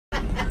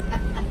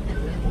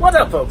What's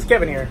up, folks?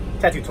 Kevin here,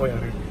 Tattoo Toy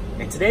Hunter,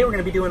 and today we're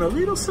going to be doing a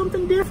little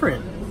something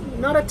different.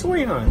 Not a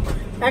toy hunt.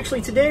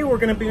 Actually, today we're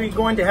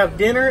going to have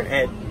dinner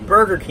at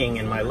Burger King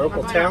in my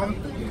local town.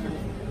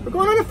 We're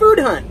going on a food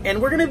hunt, and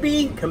we're going to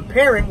be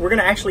comparing. We're going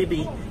to actually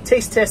be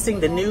taste testing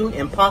the new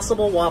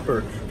Impossible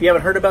Whopper. If you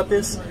haven't heard about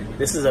this,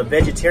 this is a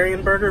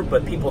vegetarian burger,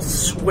 but people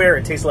swear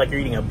it tastes like you're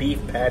eating a beef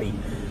patty.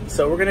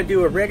 So we're going to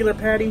do a regular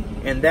patty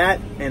and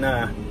that,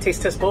 and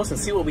taste test both and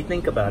see what we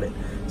think about it.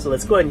 So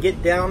let's go ahead and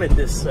get down at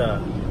this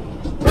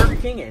Burger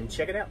King and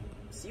check it out.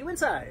 See you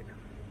inside.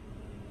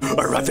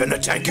 Arrived in a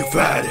tank, you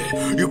fatty.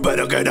 You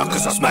better get up,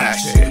 cause I'll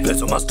smash it.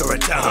 There's a monster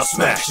in town, I'll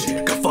smash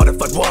it. Got fought if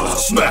I'd want, I'll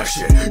smash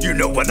it. You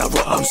know when I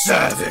roll, I'm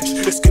savage.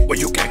 Escape where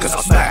you can, cause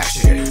I'll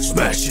smash it.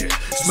 Smash it,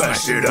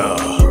 smash it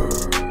up.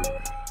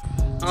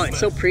 Oh, it's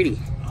so pretty.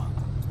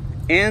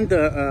 And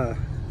the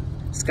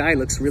sky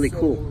looks really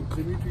cool.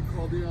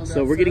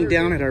 So we're getting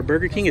down at our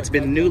Burger King. It's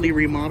been newly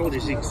remodeled.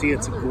 As you can see,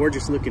 it's a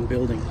gorgeous looking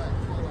building.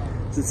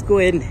 So let's go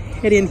ahead and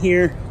head in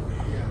here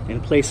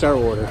and place our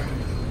order.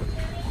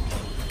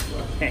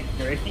 Okay,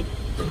 you ready?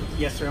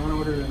 Yes, sir. I want to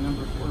order the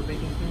number 4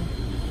 bacon thing.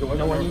 The one,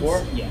 no number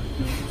 4? Yeah.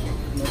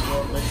 No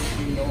pork,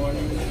 bacon, no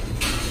onions.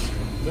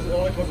 This is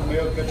only supposed to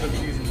mayo, ketchup,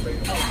 cheese, and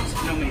bacon.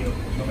 Oh, no mayo.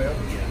 No mayo?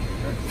 Yeah.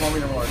 Small,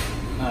 medium, large?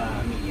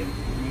 Medium.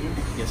 Medium?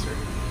 Yes, sir.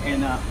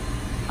 And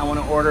I want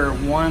to order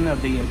one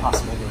of the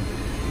Impossible Burgers.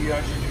 We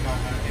actually do not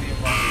have any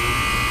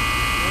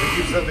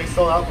Impossible. They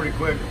sell out pretty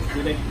quick.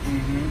 Do they?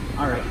 Mm-hmm.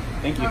 All right.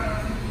 Thank you.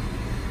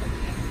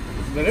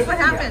 What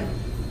happened?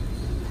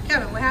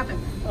 Kevin, what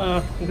happened?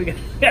 We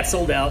got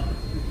sold out.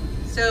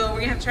 So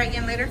we're gonna have to try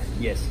again later?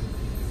 Yes.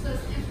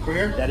 For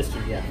here? That is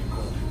true, yeah.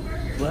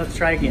 We'll have to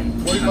try again.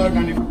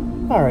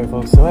 $45.95. Alright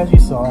folks, so as you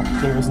saw,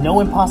 there is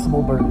no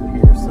Impossible Burger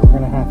here, so we're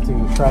gonna have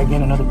to try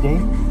again another day.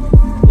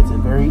 It's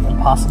very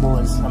impossible,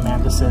 as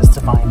Amanda says,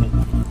 to find it.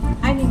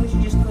 I think we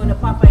should just go into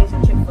Popeyes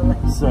and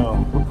Chick-fil-A.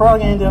 So we're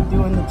probably gonna end up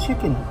doing the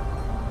chicken.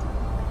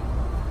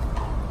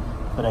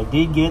 But I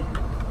did get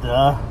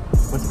the,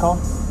 what's it called?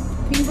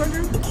 King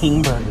Burger? The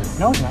King Burger.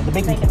 No, it's not, the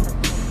Bacon King.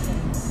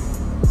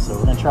 So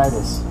we're gonna try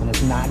this, and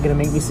it's not gonna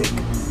make me sick.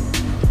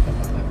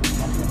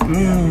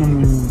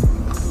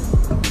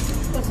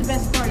 What's the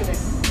best part of it?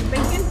 The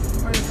bacon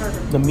or the burger?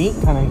 The meat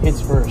kind of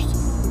hits first,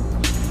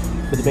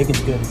 but the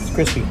bacon's good. It's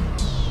crispy.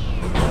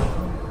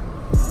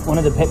 One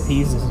of the pet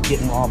peeves is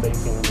getting raw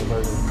bacon in the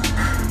burger.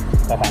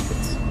 That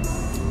happens.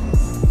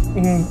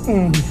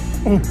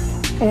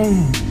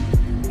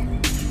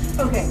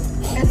 Okay,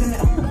 that's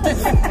enough.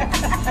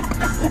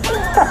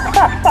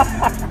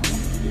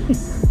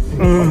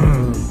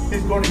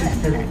 He's going to get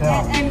straight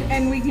down.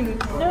 And we can...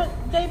 No,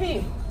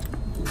 JB.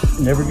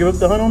 Never give up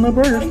the hunt on the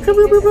burgers.